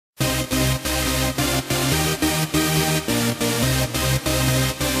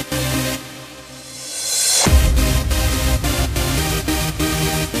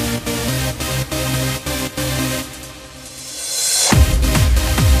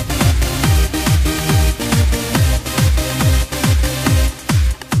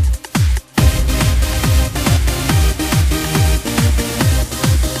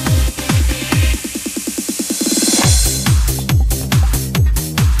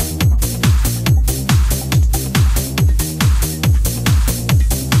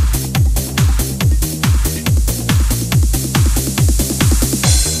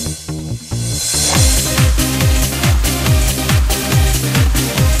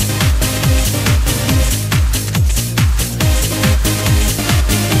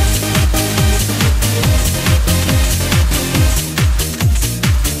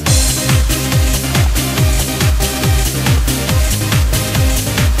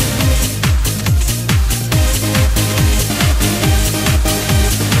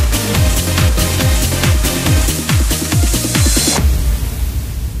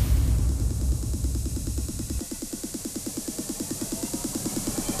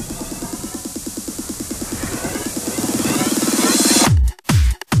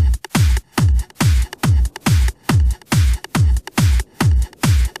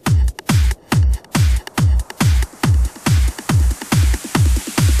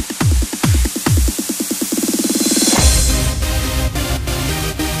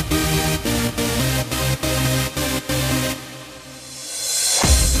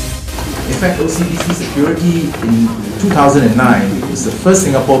iOCBC Security in 2009 was the first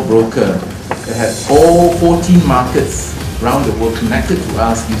Singapore broker that had all 14 markets around the world connected to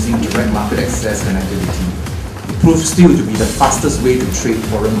us using direct market access connectivity. It proves still to be the fastest way to trade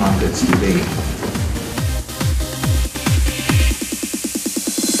foreign markets today.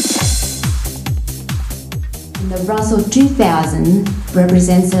 The Russell 2000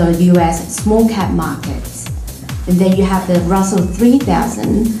 represents the US small cap markets. And then you have the Russell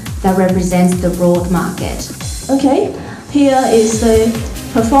 3000 that represents the broad market. Okay, here is the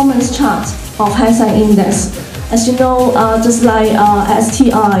performance chart of Hang Seng Index. As you know, just like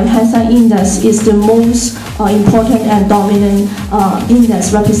STI, Hang Seng Index is the most important and dominant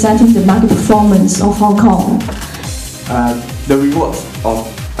index representing the market performance of Hong Kong. The rewards of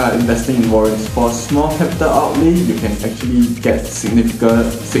investing in warrants, for small capital outlay, you can actually get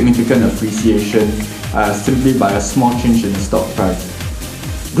significant appreciation simply by a small change in the stock price.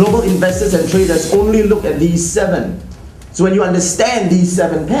 Global investors and traders only look at these 7. So when you understand these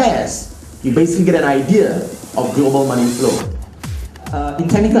 7 pairs, you basically get an idea of global money flow. In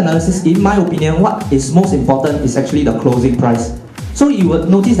technical analysis, in my opinion, what is most important is actually the closing price. So you will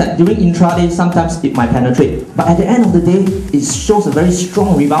notice that during intraday, sometimes it might penetrate, but at the end of the day, it shows a very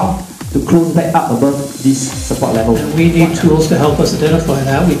strong rebound to close back up above this support level. And we need tools to help us identify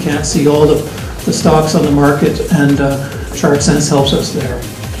that. We can't see all the stocks on the market, and ChartSense helps us there.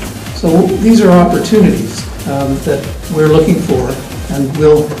 So these are opportunities that we're looking for, and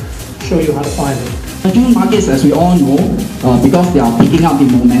we'll show you how to find them. Emerging markets, as we all know, because they are picking up the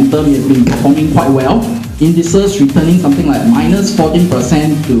momentum, it has been performing quite well. Indices returning something like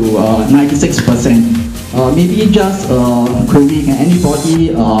 -14% to 96%. Maybe just query, can anybody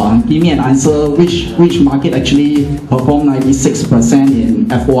give me an answer which market actually performed 96% in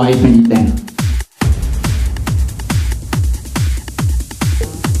FY 2010?